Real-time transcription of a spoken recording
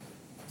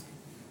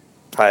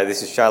Hi,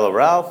 this is Shailo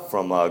Rao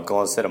from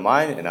Golden State of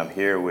Mind, and I'm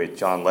here with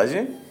John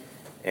Legend,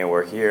 and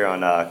we're here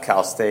on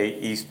Cal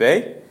State East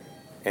Bay.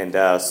 And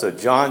so,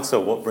 John, so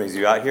what brings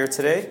you out here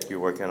today? You're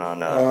working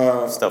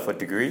on stuff with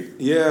Degree?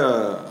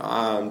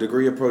 Yeah,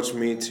 Degree approached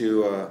me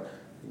to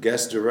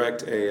guest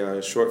direct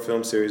a short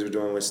film series we're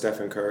doing with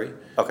Stephen Curry.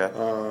 Okay.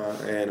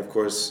 And of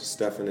course,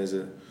 Stephen is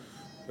a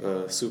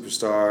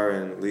superstar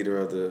and leader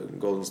of the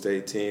Golden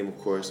State team, of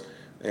course.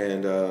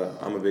 And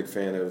I'm a big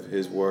fan of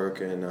his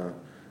work and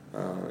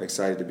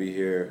excited to be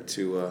here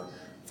to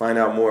find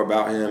out more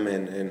about him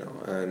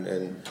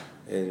and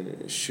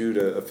shoot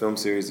a film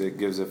series that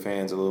gives the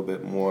fans a little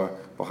bit more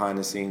behind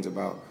the scenes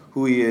about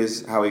who he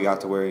is, how he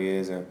got to where he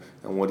is, and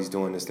what he's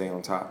doing to stay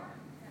on top.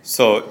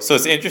 So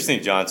it's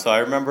interesting, John. So I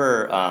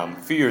remember a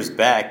few years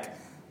back,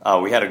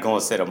 we had a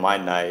Golden State of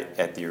Mind night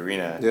at the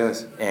arena.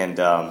 Yes. And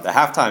the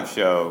halftime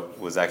show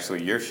was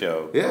actually your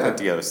show. Yeah. Put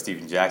together with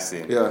Steven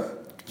Jackson. Yeah.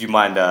 Do you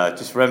mind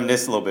just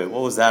reminisce a little bit?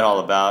 What was that all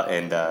about?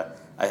 And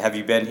have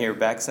you been here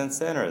back since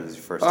then, or this is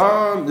your first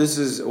time?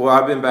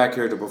 I've been back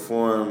here to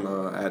perform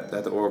at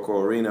the Oracle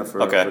Arena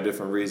for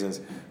different reasons.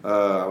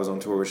 I was on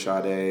tour with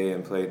Sade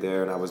and played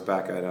there, and I was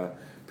back at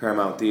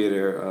Paramount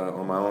Theater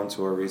on my own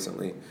tour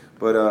recently.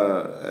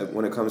 But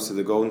when it comes to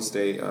the Golden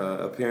State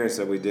appearance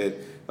that we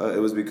did, it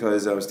was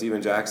because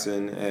Steven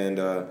Jackson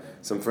and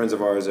some friends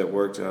of ours that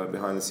worked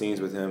behind the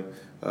scenes with him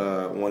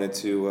wanted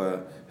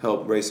to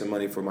help raise some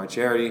money for my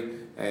charity,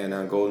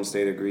 and Golden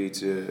State agreed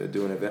to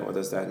do an event with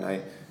us that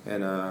night.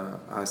 And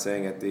I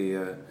sang at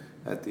the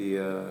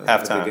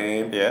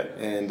game, yeah.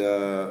 And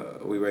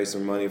we raised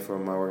some money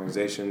from my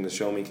organization, the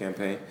Show Me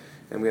campaign,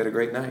 and we had a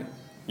great night.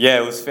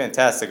 Yeah, it was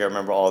fantastic. I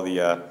remember all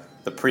the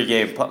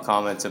pregame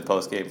comments and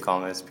postgame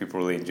comments. People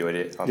really enjoyed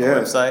it on the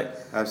website.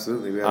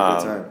 Absolutely, we had a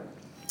good time.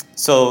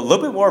 So a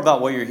little bit more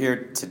about what you're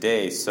here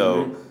today.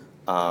 So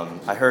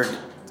I heard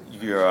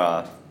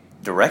you're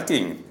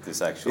directing this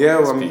actual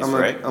piece,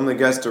 right? I'm the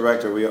guest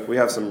director. We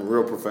have some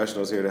real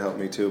professionals here to help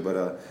me too.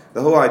 But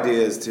the whole idea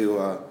is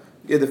to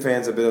give the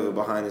fans a bit of a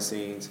behind the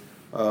scenes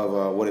of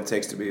what it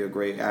takes to be a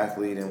great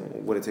athlete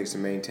and what it takes to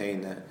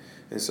maintain that.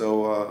 And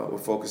so we're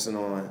focusing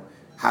on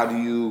how do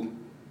you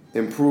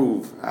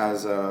improve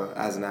as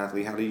an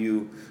athlete? How do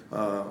you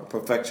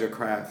perfect your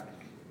craft?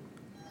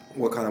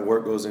 What kind of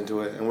work goes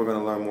into it? And we're going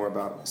to learn more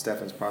about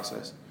Stefan's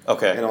process.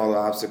 Okay. And all the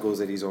obstacles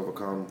that he's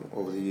overcome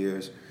over the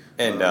years.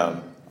 And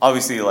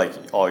obviously, like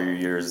all your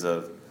years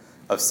of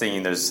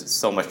singing, there's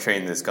so much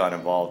training that's got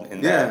involved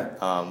in that.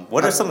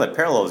 What are some of the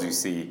parallels you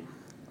see?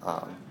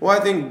 Well, I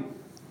think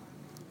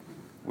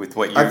with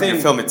what you're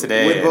filming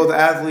today, with both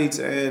athletes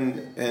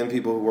and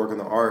people who work in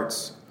the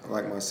arts,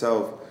 like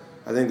myself,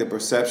 I think the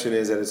perception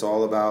is that it's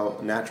all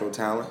about natural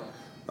talent.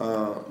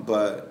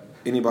 But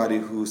anybody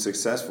who's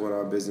successful in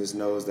our business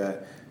knows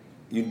that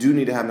you do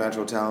need to have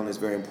natural talent. It's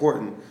very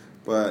important.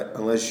 But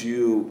unless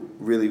you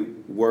really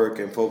work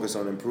and focus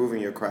on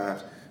improving your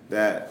craft,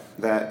 that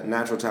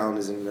natural talent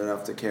isn't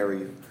enough to carry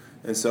you.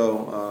 And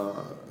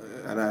so,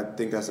 and I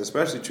think that's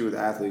especially true with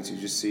athletes. You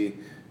just see,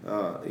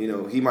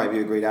 he might be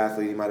a great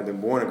athlete. He might have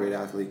been born a great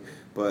athlete.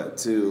 But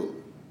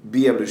to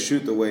be able to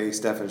shoot the way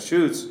Stephen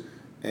shoots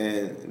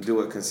and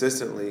do it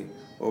consistently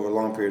over a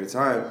long period of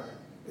time,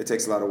 it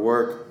takes a lot of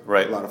work,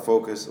 right, a lot of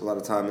focus, a lot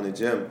of time in the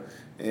gym.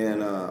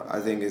 And I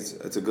think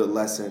it's a good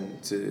lesson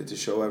to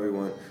show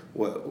everyone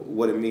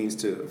what it means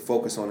to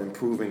focus on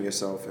improving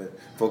yourself and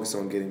focus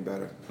on getting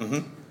better.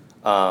 Mm-hmm.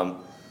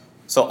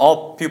 So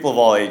all people of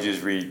all ages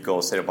read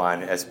Golden State of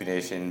Mind, SB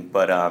Nation,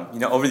 but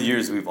over the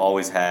years we've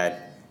always had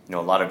a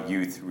lot of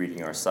youth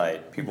reading our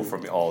site, people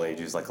from all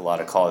ages, like a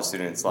lot of college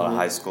students, a lot of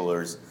high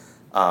schoolers.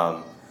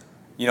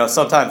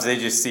 Sometimes they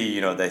just see,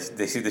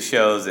 they see the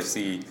shows, they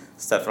see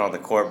Stephen on the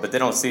court, but they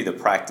don't see the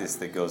practice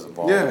that goes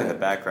involved in the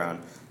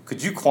background.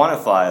 Could you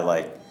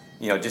quantify,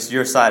 just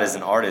your side as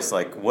an artist,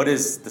 what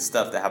is the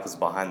stuff that happens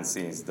behind the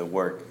scenes, the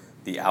work,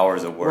 the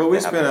hours of work? Well, we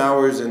spend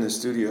hours in the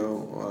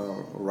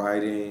studio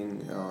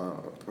writing,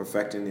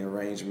 perfecting the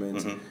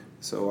arrangements. Mm-hmm.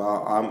 So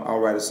I'll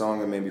write a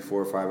song in maybe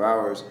 4 or 5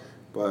 hours,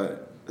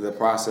 but the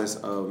process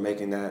of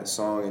making that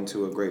song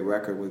into a great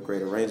record with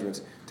great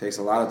arrangements takes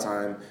a lot of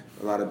time,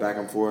 a lot of back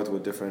and forth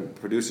with different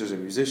producers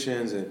and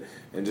musicians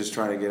and just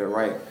trying to get it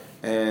right.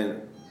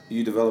 And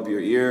you develop your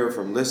ear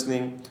from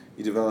listening.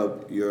 You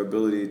develop your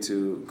ability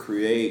to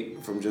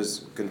create from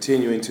just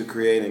continuing to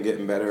create and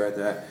getting better at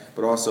that,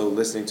 but also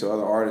listening to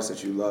other artists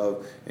that you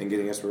love and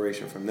getting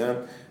inspiration from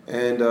them.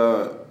 And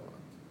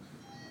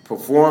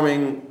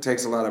performing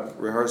takes a lot of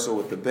rehearsal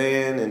with the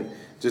band and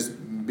just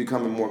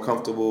becoming more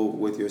comfortable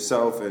with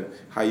yourself and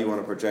how you want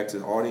to project to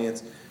the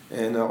audience.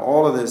 And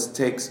all of this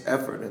takes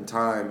effort and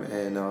time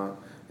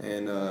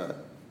and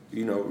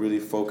really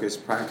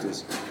focused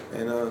practice.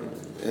 And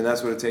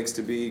that's what it takes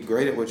to be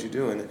great at what you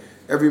do. And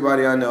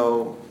everybody I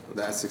know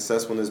that's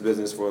successful in this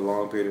business for a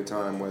long period of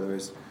time, whether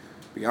it's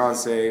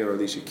Beyonce or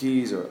Alicia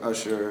Keys or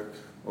Usher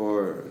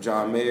or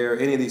John Mayer,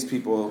 any of these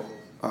people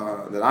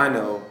that I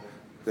know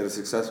that are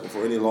successful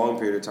for any long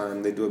period of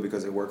time, they do it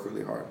because they work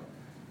really hard.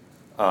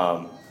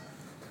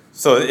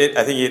 So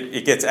I think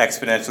it gets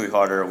exponentially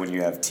harder when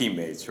you have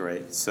teammates,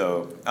 right?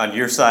 So on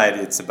your side,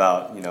 it's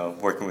about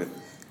working with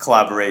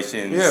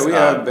collaborations. Yeah, we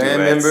have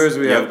band duets. members,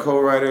 we have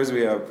co-writers,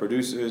 we have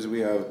producers, we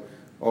have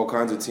all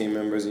kinds of team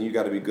members, and you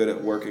got to be good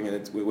at working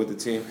with the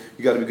team.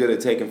 You got to be good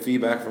at taking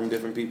feedback from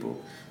different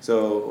people.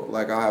 So,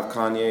 like, I'll have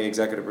Kanye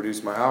executive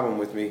produce my album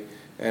with me,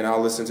 and I'll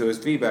listen to his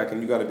feedback,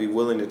 and you got to be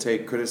willing to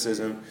take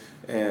criticism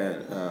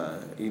and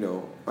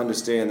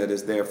understand that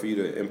it's there for you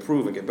to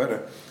improve and get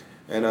better.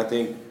 And I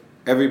think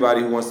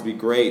everybody who wants to be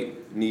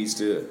great needs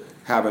to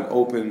have an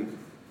open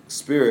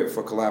spirit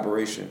for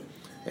collaboration,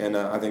 and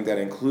I think that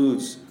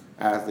includes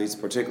athletes,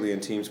 particularly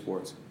in team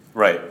sports.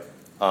 Right.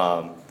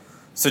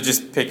 So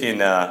just picking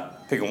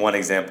one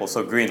example.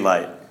 So Green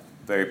Light,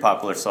 very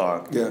popular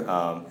song.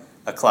 Yeah.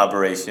 A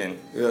collaboration.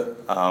 Yeah.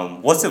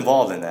 What's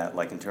involved in that,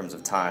 like in terms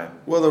of time?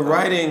 Well, the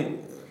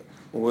writing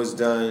was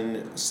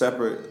done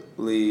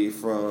separately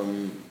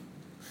from.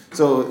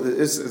 So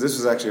this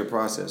was actually a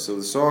process. So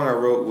the song I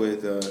wrote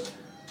with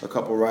a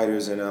couple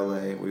writers in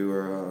LA. We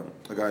were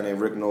a guy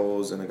named Rick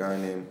Knowles and a guy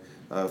named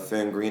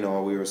Finn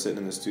Greenall. We were sitting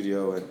in the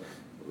studio and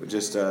we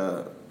just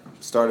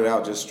started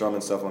out just strumming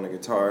stuff on the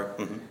guitar,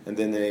 and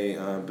then they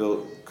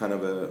built kind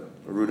of a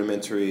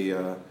rudimentary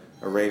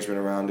arrangement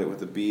around it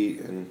with a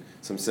beat and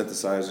some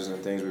synthesizers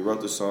and things. We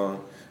wrote the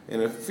song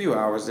in a few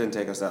hours. It didn't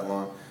take us that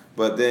long.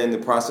 But then the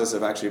process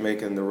of actually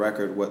making the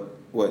record,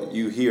 what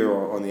you hear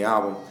on the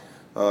album,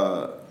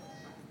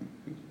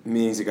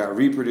 means it got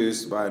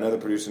reproduced by another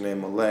producer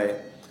named Malay.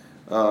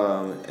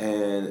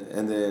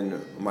 And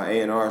then my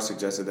A&R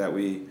suggested that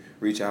we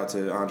reach out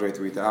to Andre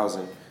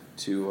 3000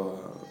 to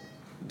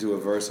do a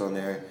verse on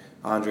there.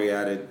 Andre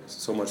added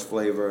so much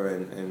flavor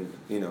and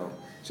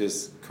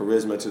just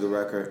charisma to the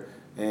record.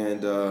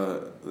 And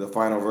the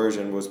final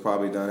version was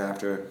probably done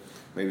after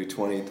maybe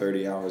 20,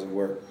 30 hours of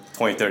work.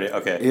 20, 30,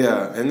 okay.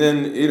 Yeah, and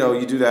then,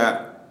 you do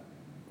that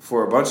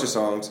for a bunch of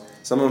songs.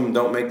 Some of them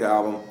don't make the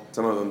album,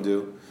 some of them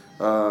do.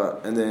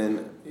 And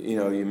then,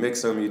 you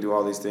mix them, you do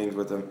all these things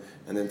with them,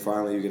 and then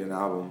finally you get an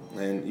album.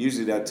 And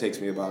usually that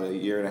takes me about a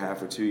year and a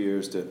half or 2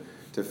 years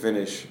to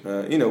finish,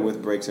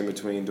 with breaks in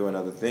between doing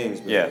other things.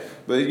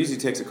 But it usually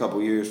takes a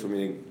couple years for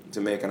me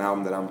to make an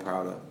album that I'm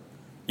proud of.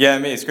 Yeah, I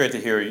mean, it's great to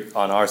hear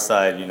on our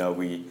side,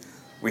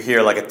 we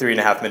hear like a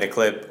 3.5 minute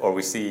clip or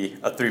we see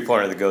a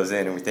 3-pointer that goes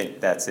in and we think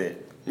that's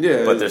it.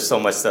 Yeah. But there's so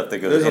much stuff that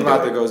goes into it. There's a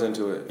lot that goes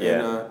into it.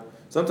 Yeah. And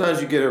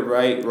sometimes you get it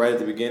right at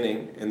the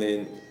beginning and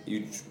then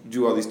you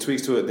do all these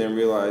tweaks to it, then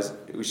realize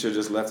we should have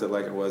just left it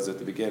like it was at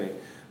the beginning.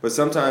 But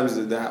sometimes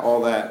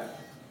all that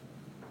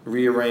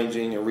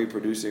rearranging and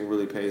reproducing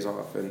really pays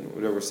off. And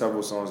there were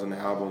several songs on the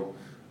album,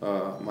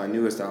 my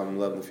newest album,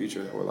 Love in the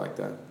Future, that were like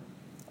that.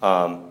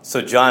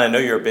 So, John, I know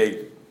you're a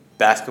big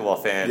basketball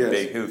fan, yes.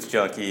 Big hoops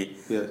junkie.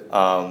 Yes.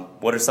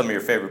 What are some of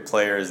your favorite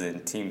players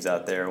and teams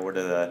out there? What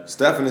are the...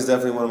 Stephen is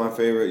definitely one of my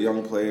favorite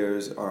young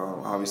players.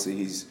 Obviously,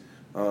 he's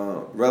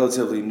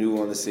relatively new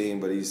on the scene,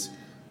 but he's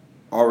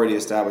already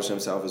established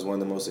himself as one of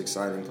the most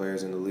exciting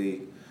players in the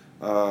league.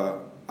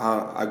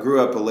 I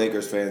grew up a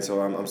Lakers fan, so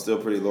I'm still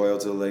pretty loyal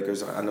to the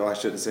Lakers. I know I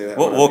shouldn't say that.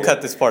 We'll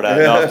cut this part out.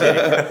 No, I'm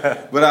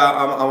kidding. But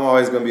I'm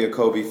always going to be a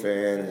Kobe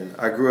fan, and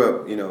I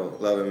grew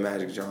up, loving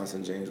Magic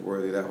Johnson, James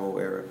Worthy, that whole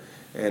era,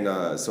 and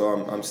so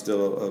I'm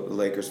still a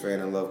Lakers fan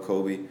and love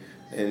Kobe,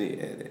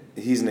 and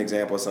he's an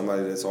example of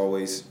somebody that's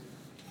always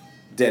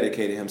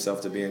dedicated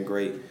himself to being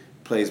great.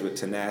 Plays with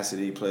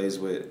tenacity, plays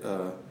with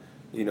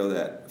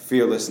that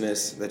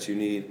fearlessness that you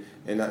need.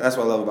 And that's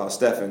what I love about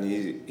Stephen.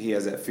 He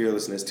has that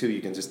fearlessness too.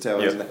 You can just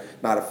tell he's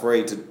not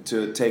afraid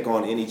to take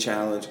on any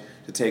challenge,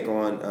 to take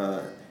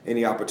on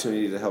any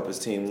opportunity to help his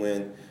team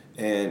win.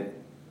 And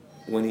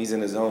when he's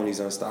in his zone, he's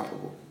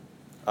unstoppable.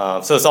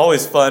 So it's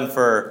always fun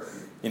for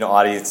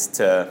audience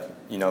to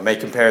make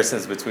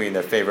comparisons between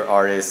their favorite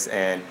artists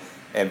and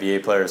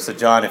NBA players. So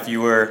John, if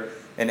you were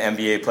an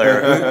NBA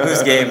player,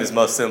 whose game is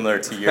most similar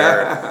to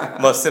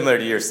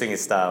your singing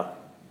style?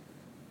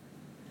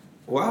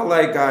 Well, I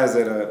like guys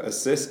that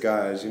assist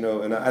guys,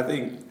 and I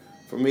think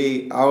for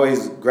me, I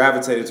always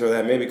gravitated toward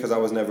that. Maybe because I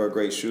was never a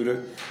great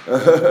shooter,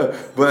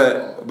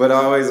 but I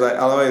always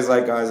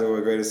like guys that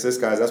were great assist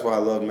guys. That's why I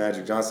loved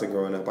Magic Johnson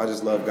growing up. I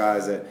just love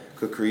guys that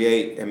could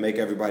create and make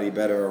everybody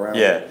better around.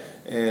 Yeah.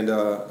 And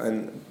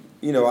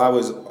I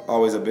was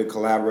always a big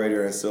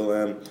collaborator and still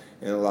am.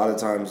 And a lot of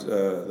times,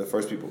 the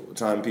first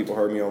time people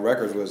heard me on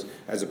records was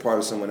as a part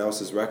of someone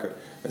else's record.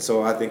 And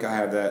so I think I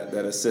have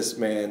that assist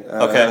man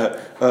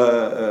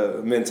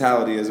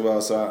mentality as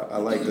well. So I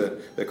like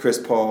the Chris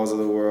Pauls of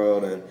the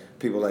world and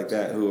people like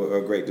that who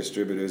are great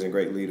distributors and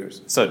great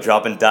leaders. So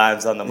dropping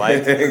dimes on the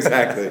mic.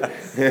 Exactly.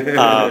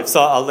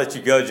 So I'll let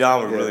you go,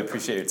 John. We really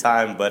appreciate your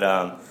time. But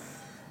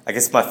I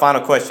guess my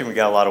final question, we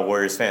got a lot of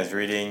Warriors fans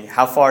reading.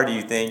 How far do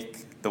you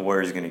think the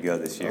Warriors are going to go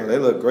this year? They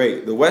look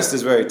great. The West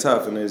is very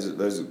tough, and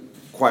there's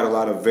quite a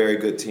lot of very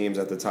good teams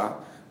at the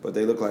top, but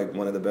they look like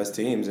one of the best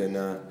teams, and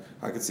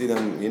I could see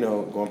them,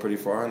 going pretty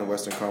far in the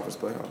Western Conference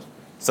playoffs.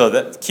 So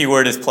the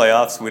keyword is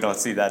playoffs. We don't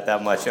see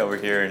that much over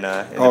here in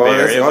the Bay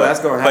Area.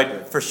 That's going to happen.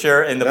 But for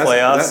sure in the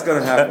playoffs. That's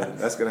going to happen.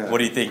 That's going to happen. What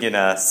do you think in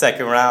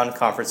second round,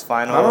 conference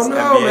finals, I don't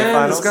know, NBA man.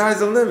 finals? The sky's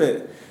the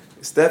limit.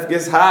 Steph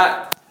gets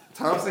hot.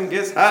 Thompson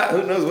gets hot.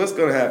 Who knows what's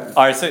going to happen?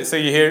 All right, so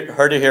you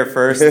heard it here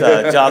first.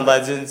 John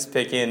Legend's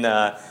picking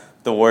the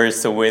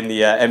Warriors to win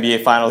the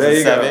NBA Finals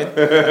in 7.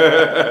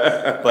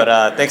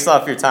 But thanks a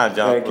lot for your time,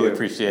 John. Thank you. Really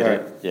appreciate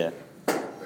it. Yeah.